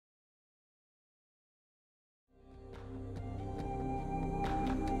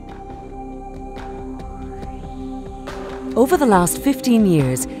Over the last 15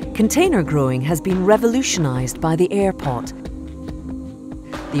 years, container growing has been revolutionised by the air pot,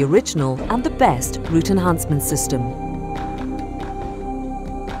 the original and the best root enhancement system.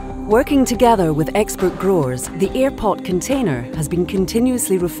 Working together with expert growers, the air pot container has been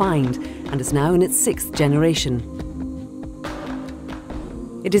continuously refined and is now in its 6th generation.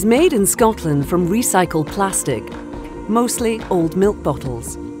 It is made in Scotland from recycled plastic, mostly old milk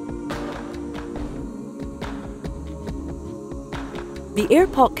bottles. The air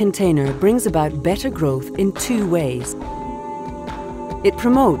pot container brings about better growth in 2 ways. It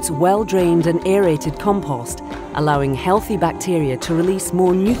promotes well-drained and aerated compost, allowing healthy bacteria to release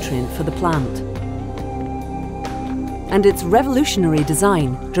more nutrient for the plant. And its revolutionary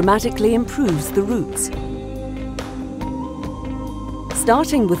design dramatically improves the roots.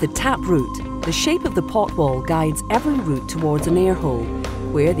 Starting with the tap root, the shape of the pot wall guides every root towards an air hole,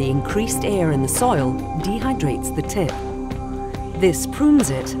 where the increased air in the soil dehydrates the tip. This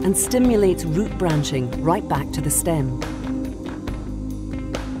prunes it and stimulates root branching right back to the stem.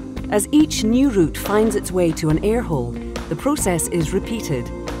 As each new root finds its way to an air hole, the process is repeated,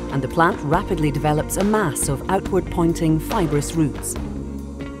 and the plant rapidly develops a mass of outward-pointing fibrous roots.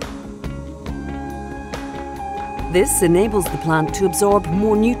 This enables the plant to absorb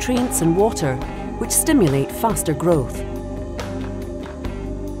more nutrients and water, which stimulate faster growth.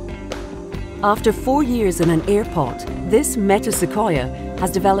 After 4 years in an air pot, this metasequoia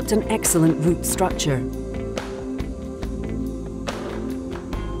has developed an excellent root structure.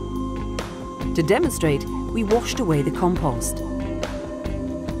 To demonstrate, we washed away the compost.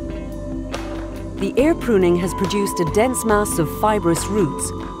 The air pruning has produced a dense mass of fibrous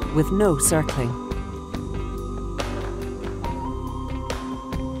roots with no circling.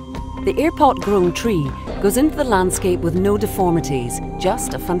 The air pot grown tree goes into the landscape with no deformities,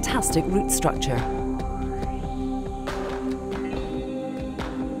 just a fantastic root structure.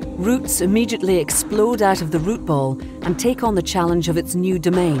 Roots immediately explode out of the root ball and take on the challenge of its new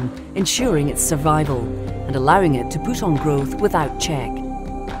domain, ensuring its survival and allowing it to put on growth without check.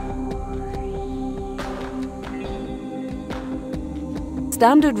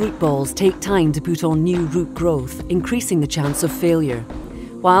 Standard root balls take time to put on new root growth, increasing the chance of failure,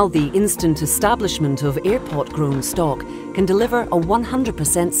 while the instant establishment of air pot grown stock can deliver a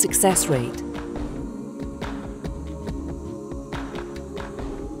 100% success rate.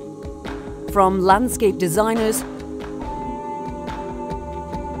 From landscape designers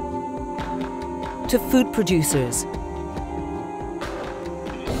to food producers,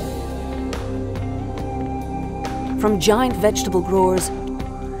 from giant vegetable growers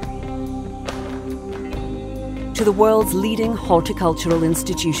to the world's leading horticultural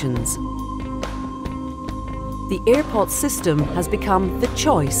institutions, the air pot system has become the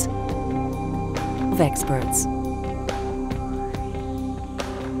choice of experts.